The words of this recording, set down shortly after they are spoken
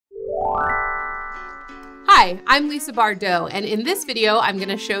Hi, I'm Lisa Bardot, and in this video, I'm going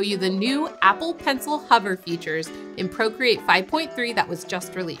to show you the new Apple Pencil hover features in Procreate 5.3 that was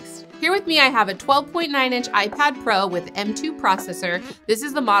just released. Here with me, I have a 12.9-inch iPad Pro with M2 processor. This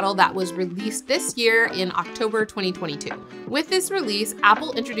is the model that was released this year in October 2022. With this release,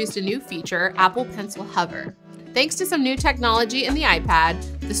 Apple introduced a new feature, Apple Pencil Hover. Thanks to some new technology in the iPad,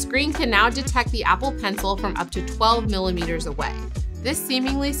 the screen can now detect the Apple Pencil from up to 12 millimeters away. This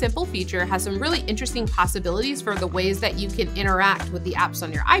seemingly simple feature has some really interesting possibilities for the ways that you can interact with the apps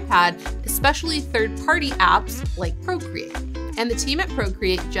on your iPad, especially third-party apps like Procreate. And the team at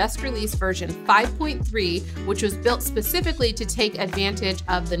Procreate just released version 5.3, which was built specifically to take advantage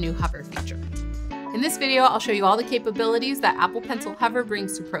of the new hover feature. In this video, I'll show you all the capabilities that Apple Pencil Hover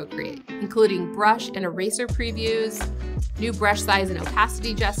brings to Procreate, including brush and eraser previews, new brush size and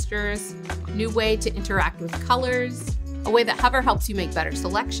opacity gestures, new way to interact with colors, a way that Hover helps you make better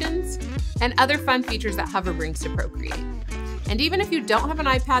selections, and other fun features that Hover brings to Procreate. And even if you don't have an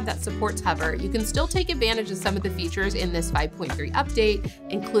iPad that supports Hover, you can still take advantage of some of the features in this 5.3 update,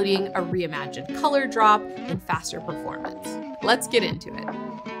 including a reimagined color drop and faster performance. Let's get into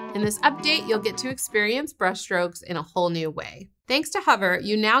it. In this update, you'll get to experience brushstrokes in a whole new way. Thanks to Hover,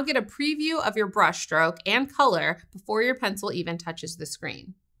 you now get a preview of your brushstroke and color before your pencil even touches the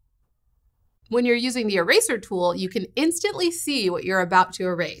screen. When you're using the eraser tool, you can instantly see what you're about to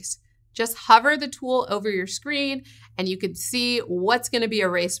erase. Just hover the tool over your screen and you can see what's going to be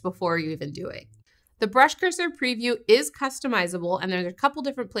erased before you even do it. The brush cursor preview is customizable, and there's a couple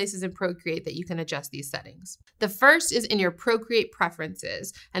different places in Procreate that you can adjust these settings. The first is in your Procreate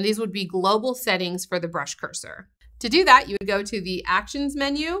preferences, and these would be global settings for the brush cursor. To do that, you would go to the Actions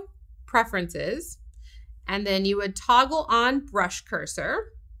menu, Preferences, and then you would toggle on brush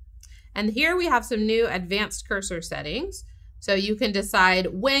cursor. And here we have some new advanced cursor settings. So you can decide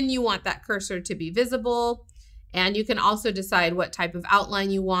when you want that cursor to be visible, and you can also decide what type of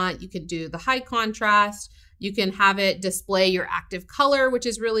outline you want. You could do the high contrast. You can have it display your active color, which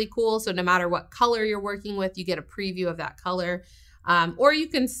is really cool. So no matter what color you're working with, you get a preview of that color. Or you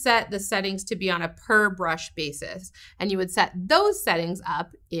can set the settings to be on a per brush basis. And you would set those settings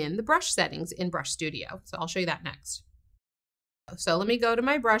up in the brush settings in Brush Studio. So I'll show you that next. So let me go to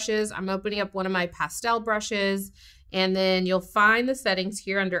my brushes. I'm opening up one of my pastel brushes, and then you'll find the settings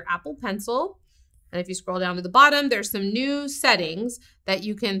here under Apple Pencil. And if you scroll down to the bottom, there's some new settings that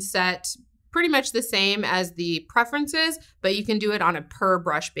you can set pretty much the same as the preferences, but you can do it on a per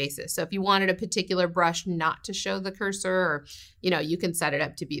brush basis. So if you wanted a particular brush not to show the cursor, or, you can set it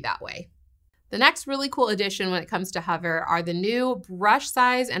up to be that way. The next really cool addition when it comes to Hover are the new brush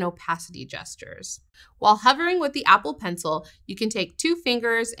size and opacity gestures. While hovering with the Apple Pencil, you can take 2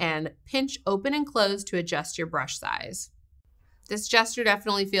 fingers and pinch open and close to adjust your brush size. This gesture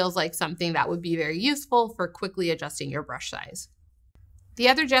definitely feels like something that would be very useful for quickly adjusting your brush size. The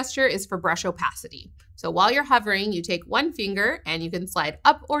other gesture is for brush opacity. So while you're hovering, you take 1 finger and you can slide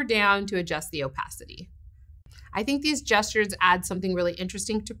up or down to adjust the opacity. I think these gestures add something really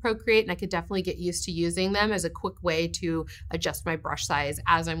interesting to Procreate, and I could definitely get used to using them as a quick way to adjust my brush size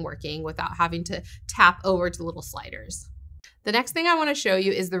as I'm working without having to tap over to little sliders. The next thing I want to show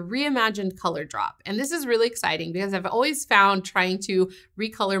you is the reimagined color drop. And this is really exciting because I've always found trying to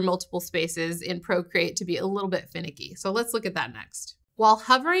recolor multiple spaces in Procreate to be a little bit finicky. So let's look at that next. While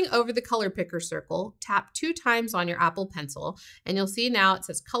hovering over the color picker circle, tap 2 times on your Apple Pencil, and you'll see now it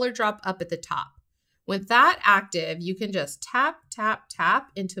says color drop up at the top. With that active, you can just tap, tap,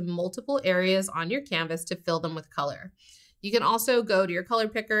 tap into multiple areas on your canvas to fill them with color. You can also go to your color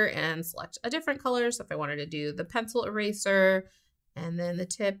picker and select a different color. So if I wanted to do the pencil eraser and then the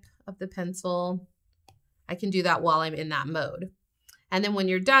tip of the pencil, I can do that while I'm in that mode. And then when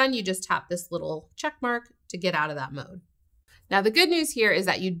you're done, you just tap this little check mark to get out of that mode. Now, the good news here is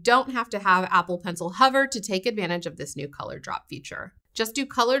that you don't have to have Apple Pencil Hover to take advantage of this new color drop feature. Just do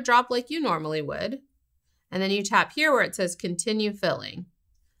color drop like you normally would. And then you tap here where it says continue filling.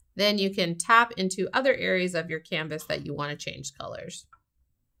 Then you can tap into other areas of your canvas that you want to change colors.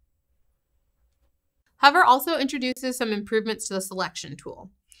 Hover also introduces some improvements to the selection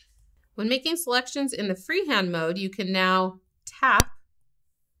tool. When making selections in the freehand mode, you can now tap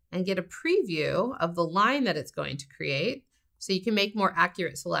and get a preview of the line that it's going to create, so you can make more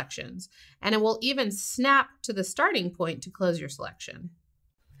accurate selections. And it will even snap to the starting point to close your selection.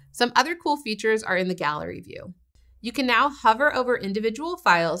 Some other cool features are in the gallery view. You can now hover over individual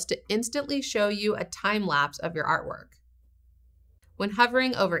files to instantly show you a time lapse of your artwork. When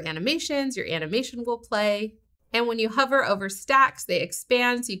hovering over animations, your animation will play. And when you hover over stacks, they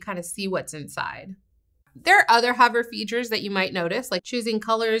expand so you kind of see what's inside. There are other hover features that you might notice, like choosing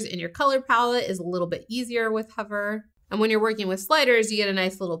colors in your color palette is a little bit easier with hover. And when you're working with sliders, you get a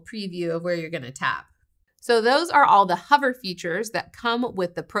nice little preview of where you're going to tap. So those are all the hover features that come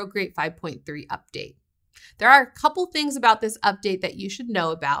with the Procreate 5.3 update. There are a couple things about this update that you should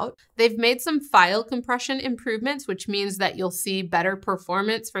know about. They've made some file compression improvements, which means that you'll see better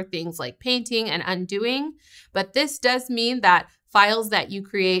performance for things like painting and undoing. But this does mean that files that you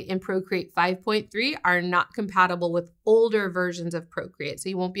create in Procreate 5.3 are not compatible with older versions of Procreate. So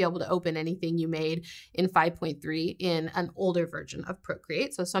you won't be able to open anything you made in 5.3 in an older version of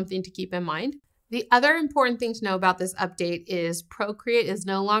Procreate. So something to keep in mind. The other important thing to know about this update is Procreate is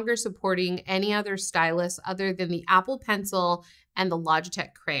no longer supporting any other stylus other than the Apple Pencil and the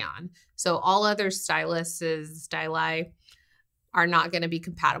Logitech Crayon. So all other styli are not going to be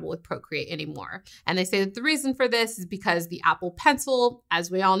compatible with Procreate anymore. And they say that the reason for this is because the Apple Pencil,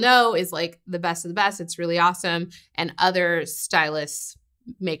 as we all know, is like the best of the best. It's really awesome. And other stylus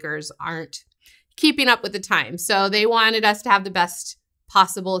makers aren't keeping up with the times. So they wanted us to have the best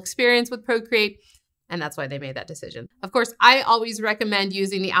possible experience with Procreate, and that's why they made that decision. Of course, I always recommend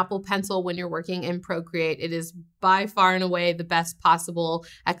using the Apple Pencil when you're working in Procreate. It is by far and away the best possible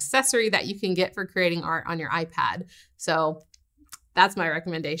accessory that you can get for creating art on your iPad. So that's my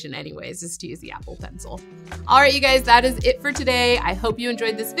recommendation anyways, is to use the Apple Pencil. All right, you guys, that is it for today. I hope you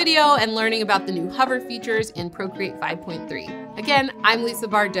enjoyed this video and learning about the new hover features in Procreate 5.3. Again, I'm Lisa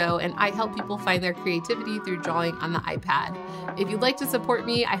Bardot, and I help people find their creativity through drawing on the iPad. If you'd like to support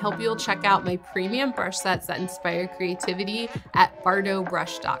me, I hope you'll check out my premium brush sets that inspire creativity at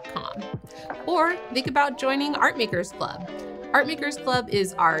bardotbrush.com. Or think about joining Art Makers Club. Art Makers Club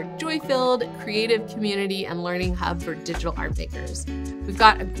is our joy-filled, creative community and learning hub for digital art makers. We've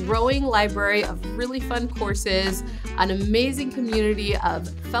got a growing library of really fun courses, an amazing community of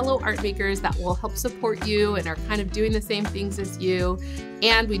fellow art makers that will help support you and are kind of doing the same things as you.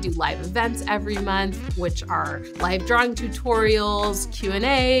 And we do live events every month, which are live drawing tutorials,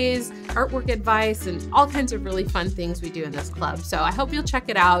 Q&As, artwork advice, and all kinds of really fun things we do in this club. So I hope you'll check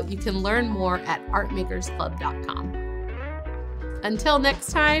it out. You can learn more at artmakersclub.com. Until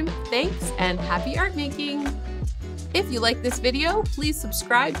next time, thanks and happy art making! If you like this video, please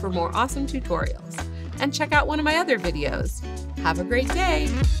subscribe for more awesome tutorials and check out one of my other videos. Have a great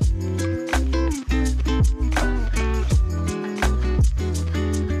day!